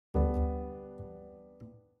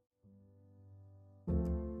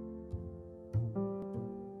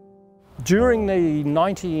During the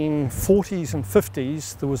 1940s and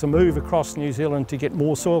 50s, there was a move across New Zealand to get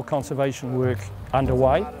more soil conservation work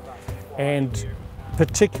underway, and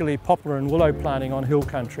particularly poplar and willow planting on hill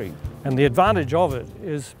country. And the advantage of it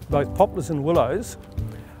is both poplars and willows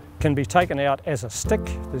can be taken out as a stick.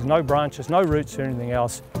 There's no branches, no roots or anything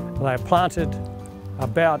else. They're planted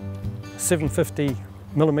about 750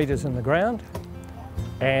 millimetres in the ground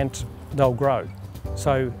and they'll grow.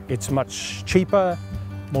 So it's a much cheaper,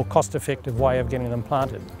 more cost-effective way of getting them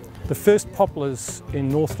planted. The first poplars in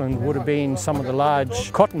Northland would have been some of the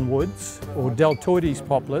large cottonwoods or deltoides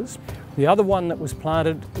poplars. The other one that was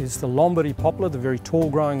planted is the Lombardy poplar, the very tall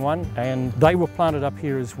growing one, and they were planted up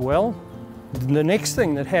here as well. The next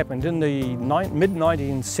thing that happened in the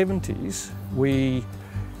mid-1970s,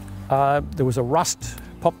 there was a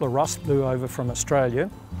poplar rust blew over from Australia,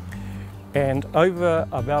 and over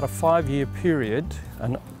about a 5-year period,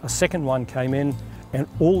 a second one came in, and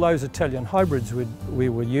all those Italian hybrids we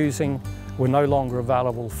were using were no longer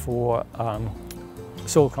available for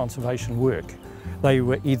soil conservation work. They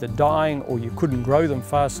were either dying or you couldn't grow them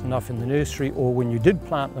fast enough in the nursery, or when you did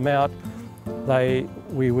plant them out,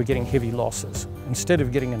 we were getting heavy losses. Instead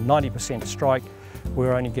of getting a 90% strike, we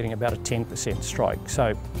were only getting about a 10% strike.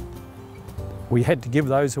 So we had to give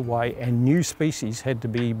those away, and new species had to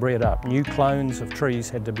be bred up. New clones of trees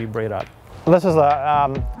had to be bred up. This is the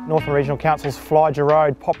Northland Regional Council's Flyger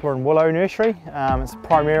Road Poplar and Willow Nursery. It's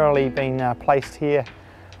primarily been placed here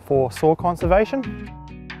for soil conservation.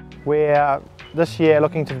 We're this year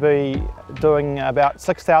looking to be doing about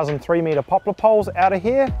 6,000 3-metre poplar poles out of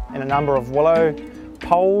here and a number of willow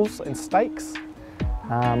poles and stakes.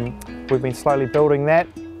 We've been slowly building that.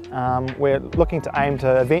 We're looking to aim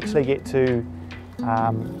to eventually get to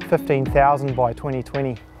 15,000 by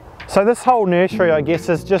 2020. So this whole nursery, I guess,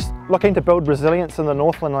 is just looking to build resilience in the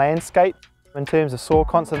Northland landscape in terms of soil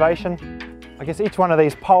conservation. I guess each one of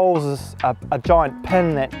these poles is a giant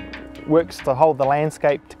pin that works to hold the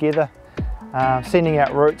landscape together, sending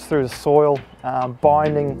out roots through the soil,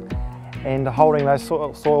 binding and holding those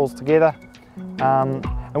soils together.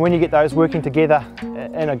 And when you get those working together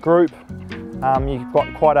in a group, you've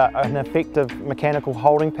got quite an effective mechanical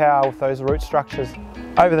holding power with those root structures.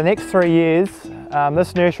 Over the next 3 years,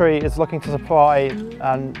 this nursery is looking to supply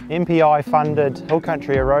an MPI funded Hill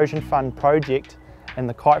Country Erosion Fund project in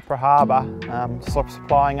the Kaipara Harbour,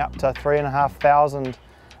 supplying up to 3,500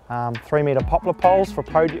 3-metre poplar poles for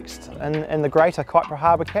projects in the greater Kaipara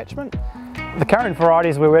Harbour catchment. The current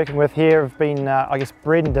varieties we're working with here have been, I guess,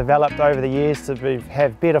 bred and developed over the years to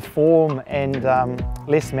have better form and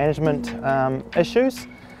less management issues.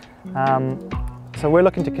 So we're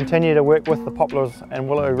looking to continue to work with the Poplars and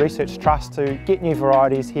Willow Research Trust to get new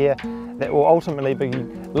varieties here that will ultimately be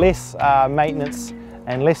less maintenance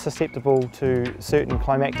and less susceptible to certain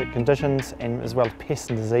climatic conditions, and as well as pests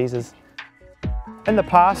and diseases. In the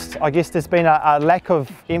past, I guess there's been a lack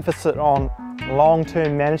of emphasis on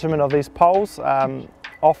long-term management of these poles.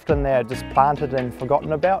 Often they're just planted and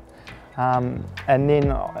forgotten about, and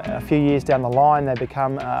then a few years down the line they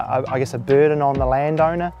become, I guess, a burden on the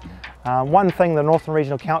landowner. One thing the Northland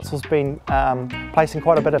Regional Council's been placing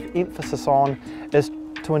quite a bit of emphasis on is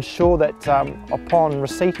to ensure that upon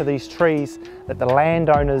receipt of these trees, that the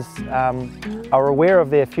landowners are aware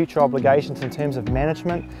of their future obligations in terms of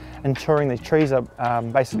management, ensuring these trees are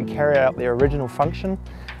basically carry out their original function.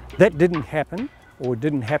 That didn't happen, or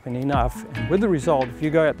didn't happen enough, and with the result, if you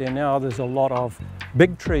go out there now, there's a lot of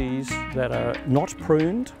big trees that are not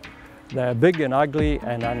pruned. They're big and ugly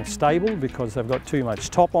and unstable because they've got too much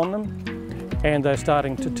top on them, and they're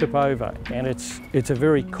starting to tip over, and it's a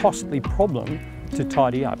very costly problem to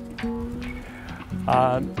tidy up.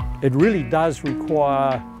 It really does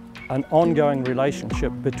require an ongoing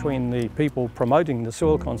relationship between the people promoting the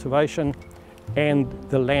soil conservation and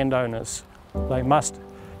the landowners. They must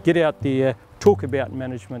get out there, talk about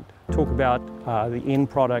management, talk about the end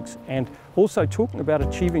products, and also talking about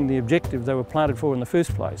achieving the objective they were planted for in the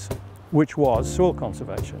first place, which was soil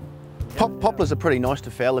conservation. Poplars are pretty nice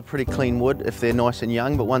to fell. They're pretty clean wood if they're nice and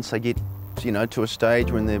young, but once they get, you know, to a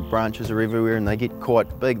stage when their branches are everywhere and they get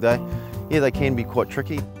quite big, they can be quite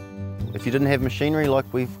tricky. If you didn't have machinery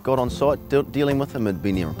like we've got on site, dealing with them would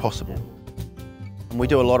be near impossible. And we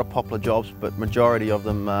do a lot of poplar jobs, but majority of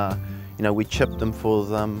them, you know, we chip them for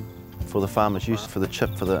the farmers' use, for the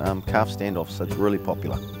chip for the calf standoffs, so it's really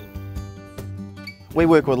popular. We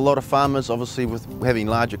work with a lot of farmers, obviously with having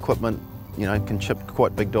large equipment, you know, can chip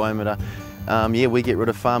quite big diameter. Yeah, we get rid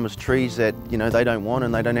of farmers' trees that, you know, they don't want,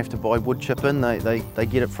 and they don't have to buy wood chip in, they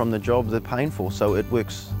get it from the job they're paying for, so it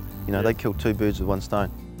works, you know, they kill two birds with one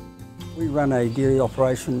stone. We run a dairy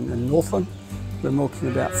operation in Northland, We're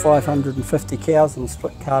milking about 550 cows on a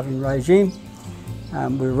split calving regime.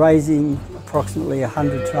 We're raising approximately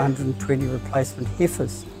 100 to 120 replacement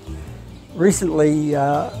heifers. Recently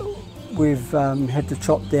we've had to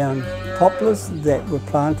chop down poplars that were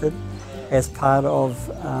planted as part of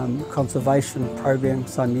conservation program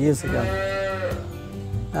some years ago.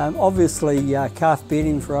 Obviously calf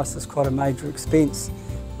bedding for us is quite a major expense.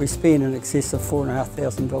 We spend in excess of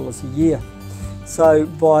 $4,500 a year. So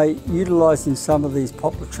by utilising some of these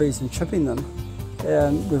poplar trees and chipping them,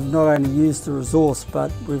 we've not only used the resource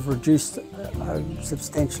but we've reduced a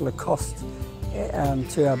substantial cost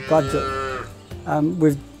to our budget.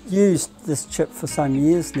 We've used this chip for some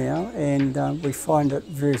years now and we find it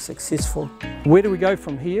very successful. Where do we go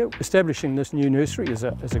from here? Establishing this new nursery is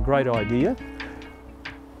a great idea.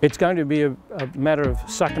 It's going to be a matter of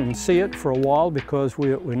suck and see it for a while because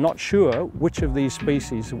we're not sure which of these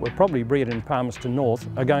species that were probably bred in Palmerston North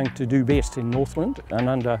are going to do best in Northland and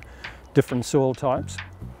under different soil types.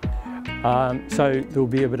 So there'll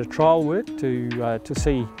be a bit of trial work to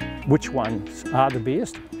see which ones are the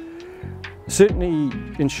best. Certainly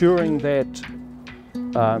ensuring that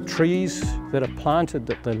trees that are planted,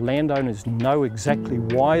 that the landowners know exactly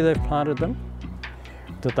why they've planted them,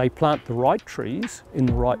 that they plant the right trees in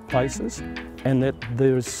the right places, and that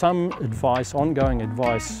there is some advice, ongoing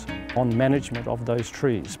advice on management of those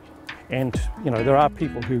trees. And you know, there are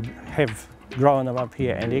people who have grown them up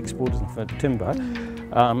here and exported them for timber.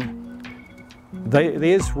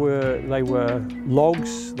 Theirs were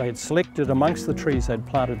logs. They had selected amongst the trees they'd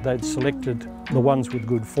planted, they'd selected the ones with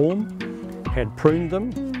good form, had pruned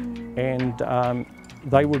them, and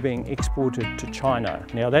they were being exported to China.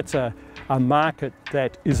 Now that's a market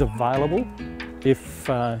that is available if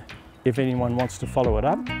anyone wants to follow it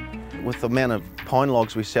up. With the amount of pine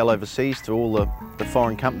logs we sell overseas to all the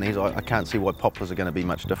foreign companies, I can't see why poplars are going to be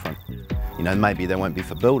much different. You know, maybe they won't be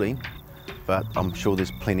for building, but I'm sure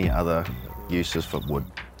there's plenty of other uses for wood.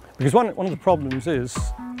 Because one of the problems is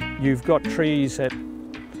you've got trees at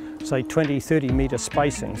say 20-30 metre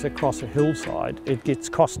spacings across a hillside. It gets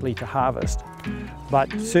costly to harvest,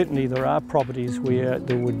 but certainly there are properties where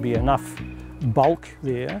there would be enough bulk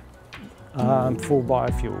there for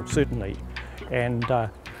biofuel, certainly. And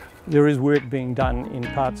there is work being done in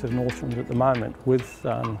parts of Northland at the moment with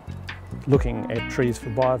looking at trees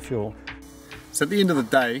for biofuel. So at the end of the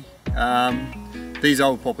day, these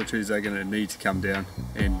old poplar trees are going to need to come down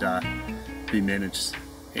and be managed,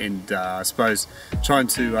 and I suppose trying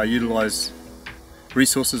to utilise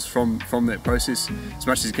resources from that process as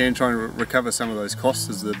much as you can, trying to recover some of those costs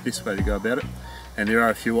is the best way to go about it, and there are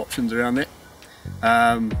a few options around that.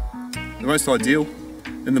 In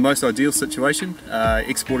the most ideal situation,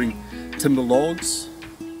 exporting timber logs,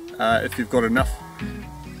 if you've got enough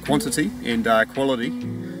quantity and quality,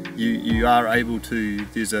 you are able to,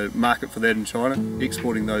 there's a market for that in China,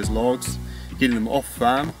 exporting those logs, getting them off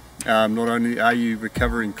farm. Not only are you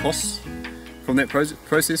recovering costs from that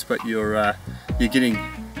process, but you're getting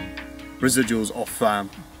residuals off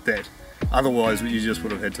farm that otherwise you just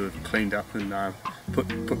would have had to have cleaned up and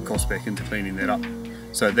put costs back into cleaning that up.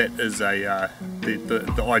 So that is the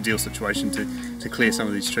ideal situation to clear some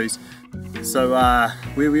of these trees. So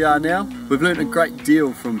where we are now, we've learned a great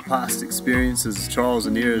deal from past experiences, trials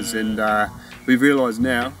and errors, and we've realised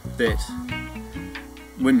now that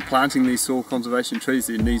when planting these soil conservation trees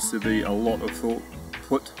there needs to be a lot of thought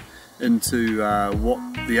put into what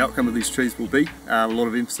the outcome of these trees will be, a lot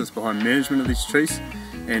of emphasis behind management of these trees,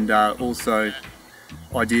 and also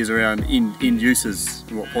ideas around end uses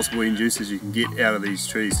and what possible end uses you can get out of these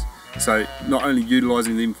trees. So not only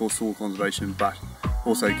utilising them for soil conservation but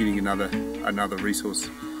also getting another resource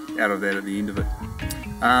out of that at the end of it.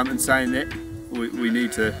 In saying that,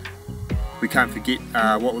 we can't forget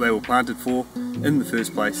what they were planted for in the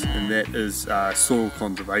first place, and that is soil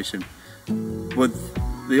conservation, with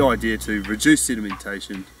the idea to reduce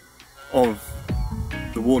sedimentation of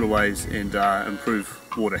the waterways and improve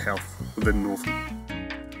water health within Northland.